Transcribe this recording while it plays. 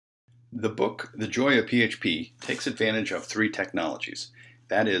The book, The Joy of PHP, takes advantage of three technologies.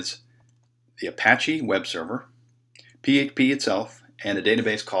 That is the Apache web server, PHP itself, and a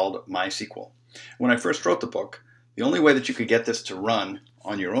database called MySQL. When I first wrote the book, the only way that you could get this to run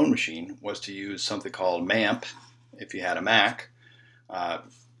on your own machine was to use something called MAMP if you had a Mac.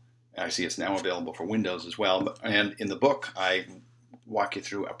 I see it's now available for Windows as well. And in the book, I walk you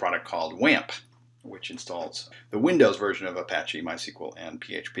through a product called WAMP, which installs the Windows version of Apache, MySQL, and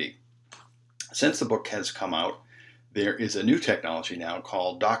PHP. Since the book has come out, there is a new technology now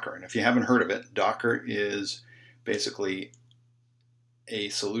called Docker. And if you haven't heard of it, Docker is basically a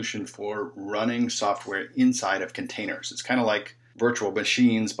solution for running software inside of containers. It's kind of like virtual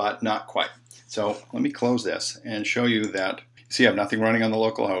machines, but not quite. So let me close this and show you that. See, I have nothing running on the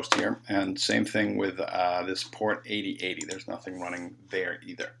local host here, and same thing with this port 8080. There's nothing running there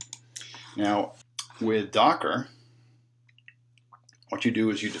either. Now, with Docker, what you do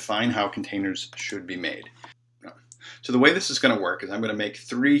is you define how containers should be made. So the way this is going to work is I'm going to make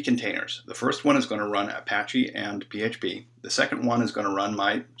three containers. The first one is going to run Apache and PHP. The second one is going to run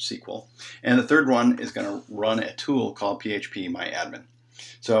MySQL. And the third one is going to run a tool called PHP myadmin.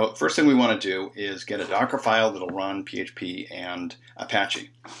 So first thing we want to do is get a Docker file that'll run PHP and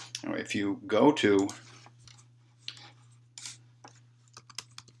Apache. Now, if you go to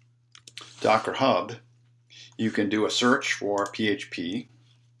Docker Hub, you can do a search for PHP,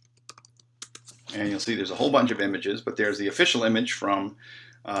 and you'll see there's a whole bunch of images, but there's the official image from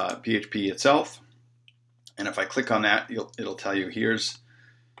PHP itself. And if I click on that, it'll tell you here's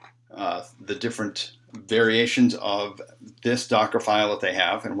the different variations of this Docker file that they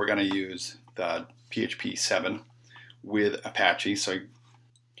have, and we're going to use the PHP 7 with Apache. So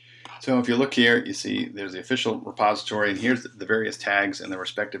if you look here, you see there's the official repository, and here's the various tags and the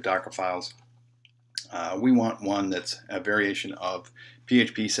respective Docker files. We want one that's a variation of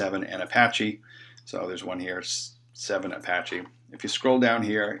PHP 7 and Apache. So there's one here, 7 Apache. If you scroll down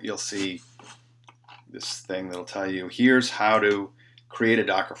here, you'll see this thing that'll tell you here's how to create a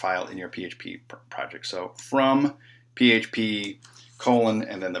Docker file in your PHP project. So from PHP :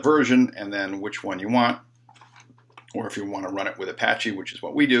 and then the version, and then which one you want. Or if you want to run it with Apache, which is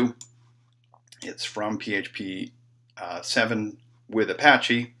what we do, it's from PHP 7 with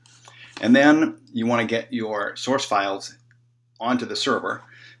Apache. And then you want to get your source files onto the server.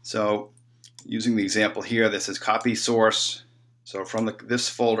 So using the example here, this is copy source. So from this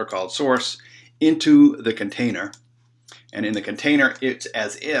folder called source into the container. And in the container, it's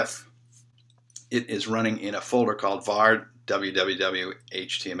as if it is running in a folder called var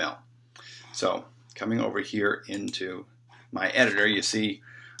www.html. So coming over here into my editor, you see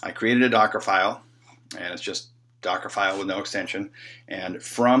I created a Docker file, and it's just Docker file with no extension, and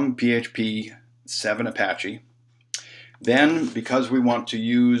from PHP 7 Apache. Then, because we want to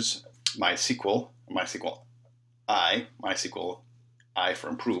use MySQL I for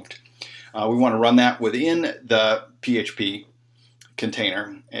improved, we want to run that within the PHP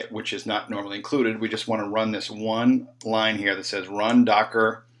container, which is not normally included. We just want to run this one line here that says run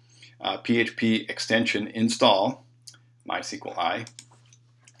docker PHP extension install MySQL I,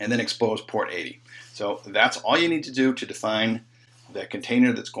 and then expose port 80. So that's all you need to do to define the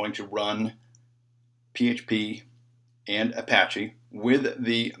container that's going to run PHP and Apache with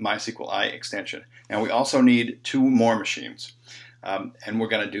the MySQL I extension. Now we also need 2 more machines, and we're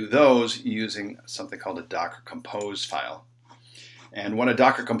going to do those using something called a docker-compose file. And what a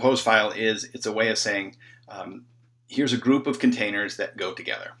docker-compose file is, it's a way of saying here's a group of containers that go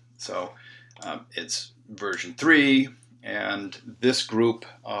together. So it's version 3, and this group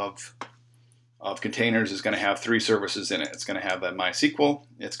of containers is going to have 3 services in it. It's going to have a MySQL,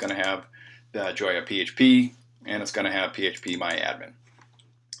 it's going to have the Joy of PHP, and it's going to have PHP myadmin.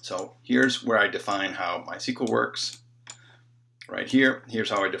 So here's where I define how MySQL works. Right here, here's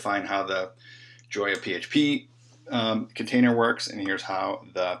how I define how the Joy of PHP container works, and here's how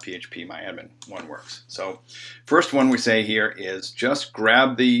the PHP myadmin one works. So first one we say here is just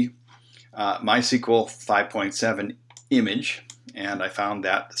grab the MySQL 5.7 image, and I found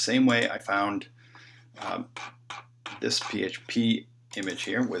that the same way I found this PHP image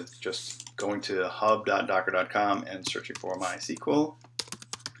here, with just going to hub.docker.com and searching for MySQL.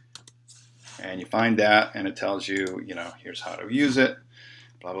 And you find that, and it tells you, here's how to use it,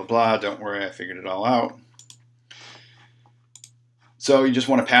 blah, blah, blah. Don't worry, I figured it all out. So you just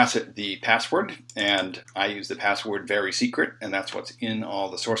want to pass it the password, and I use the password very secret, and that's what's in all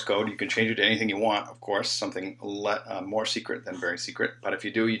the source code. You can change it to anything you want, of course, something more secret than very secret, but if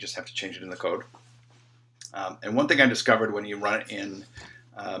you do, you just have to change it in the code. And one thing I discovered when you run it in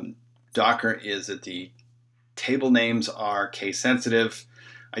Docker is that the table names are case sensitive.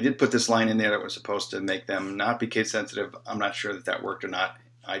 I did put this line in there that was supposed to make them not be case sensitive. I'm not sure that that worked or not.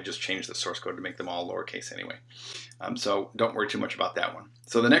 I just changed the source code to make them all lowercase anyway. So don't worry too much about that one.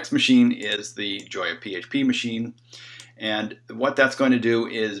 So the next machine is the Joy of PHP machine. And what that's going to do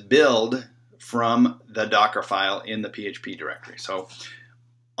is build from the Docker file in the PHP directory. So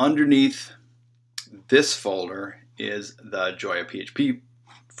underneath this folder is the Joy of PHP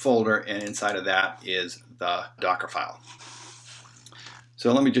folder, and inside of that is the Docker file.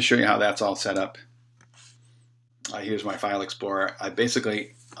 So let me just show you how that's all set up. Here's my file explorer. I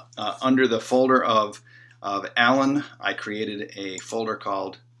basically, under the folder of Alan, I created a folder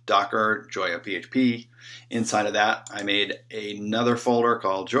called Docker Joy of PHP. Inside of that, I made another folder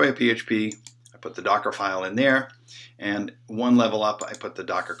called Joy of PHP. I put the Docker file in there, and one level up, I put the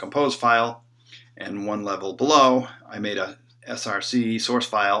docker-compose file, and one level below, I made a src source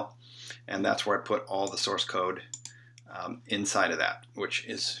file, and that's where I put all the source code inside of that, which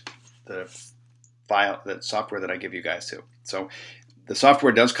is the file, the software that I give you guys too. So the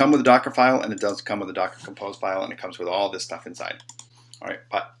software does come with a Docker file, and it does come with a docker-compose file, and it comes with all this stuff inside. All right,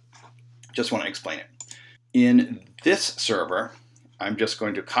 but just want to explain it. In this server, I'm just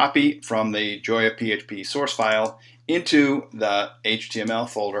going to copy from the Joy of PHP source file into the HTML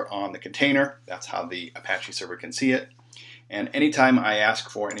folder on the container. That's how the Apache server can see it. And anytime I ask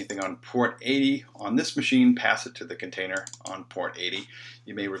for anything on port 80 on this machine, pass it to the container on port 80.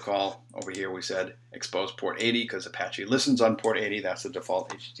 You may recall over here we said expose port 80 because Apache listens on port 80. That's the default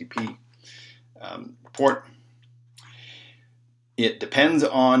HTTP port. It depends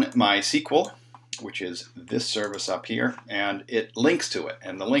on mySQL, which is this service up here, and it links to it.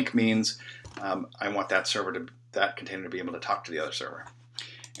 And the link means I want that container to be able to talk to the other server.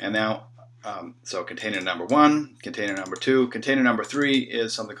 And now, so container number 1, container number 2, container number 3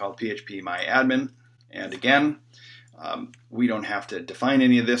 is something called PHP myadmin. And again, we don't have to define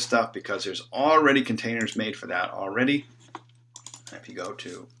any of this stuff because there's already containers made for that already. If you go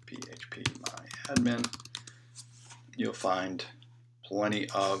to PHP myadmin, you'll find plenty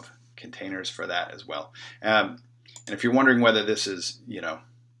of containers for that as well. And if you're wondering whether this is,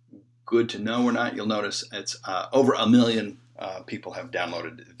 good to know or not, you'll notice it's over 1 million people have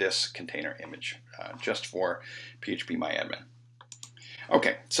downloaded this container image just for PHP myadmin.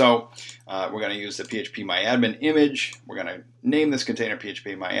 Okay, so we're going to use the PHP myadmin image. We're going to name this container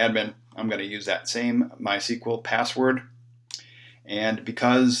PHP myadmin. I'm going to use that same MySQL password. And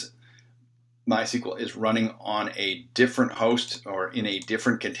because MySQL is running on a different host or in a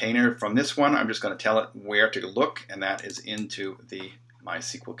different container from this one, I'm just going to tell it where to look, and that is into the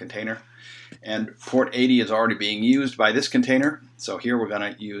MySQL container. And port 80 is already being used by this container, so here we're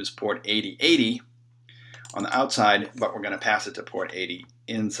going to use port 8080 on the outside, but we're going to pass it to port 80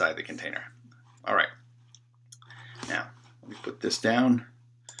 inside the container. All right, now let me put this down,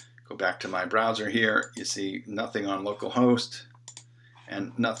 go back to my browser here. You see nothing on localhost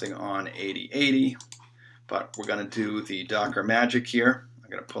and nothing on 8080, but we're going to do the Docker magic here. I'm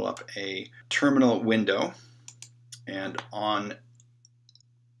going to pull up a terminal window, and on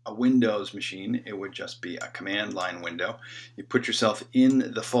a Windows machine, it would just be a command line window. You put yourself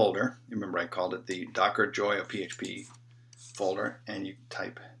in the folder. Remember I called it the Docker Joy of PHP folder, and you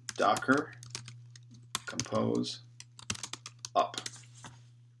type docker compose up.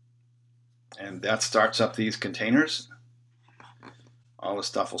 And that starts up these containers. All the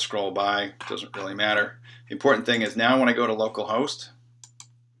stuff will scroll by, doesn't really matter. The important thing is now when I go to localhost,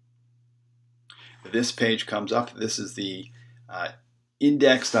 this page comes up. This is the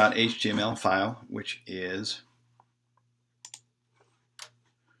index.html file, which is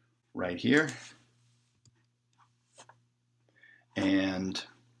right here. And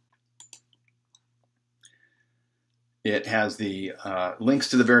it has the links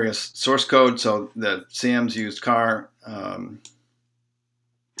to the various source code. So the Sam's used car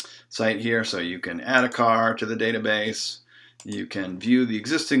site here, so you can add a car to the database. You can view the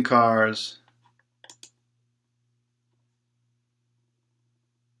existing cars.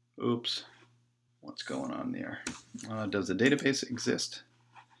 Oops, what's going on there? Does the database exist?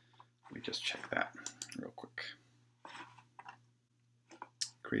 Let me just check that real quick.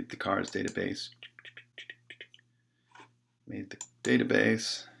 Create the cars database. Made the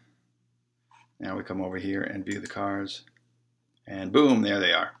database. Now we come over here and view the cars. And boom, there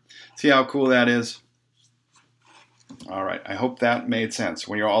they are. See how cool that is? All right, I hope that made sense.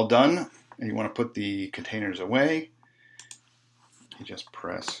 When you're all done and you want to put the containers away, you just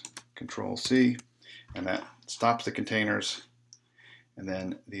press Control-C, and that stops the containers, and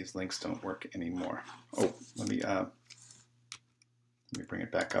then these links don't work anymore. Oh, let me bring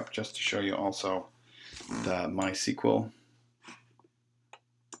it back up just to show you also the MySQL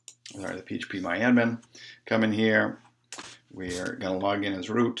sorry, the PHP myadmin. Come in here. We are going to log in as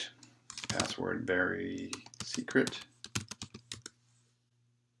root. Password very secret.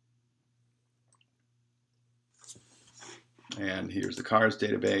 And here's the cars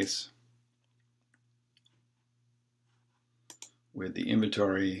database with the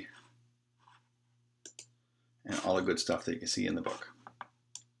inventory and all the good stuff that you can see in the book.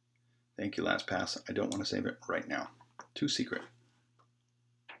 Thank you, LastPass. I don't want to save it right now. Too secret.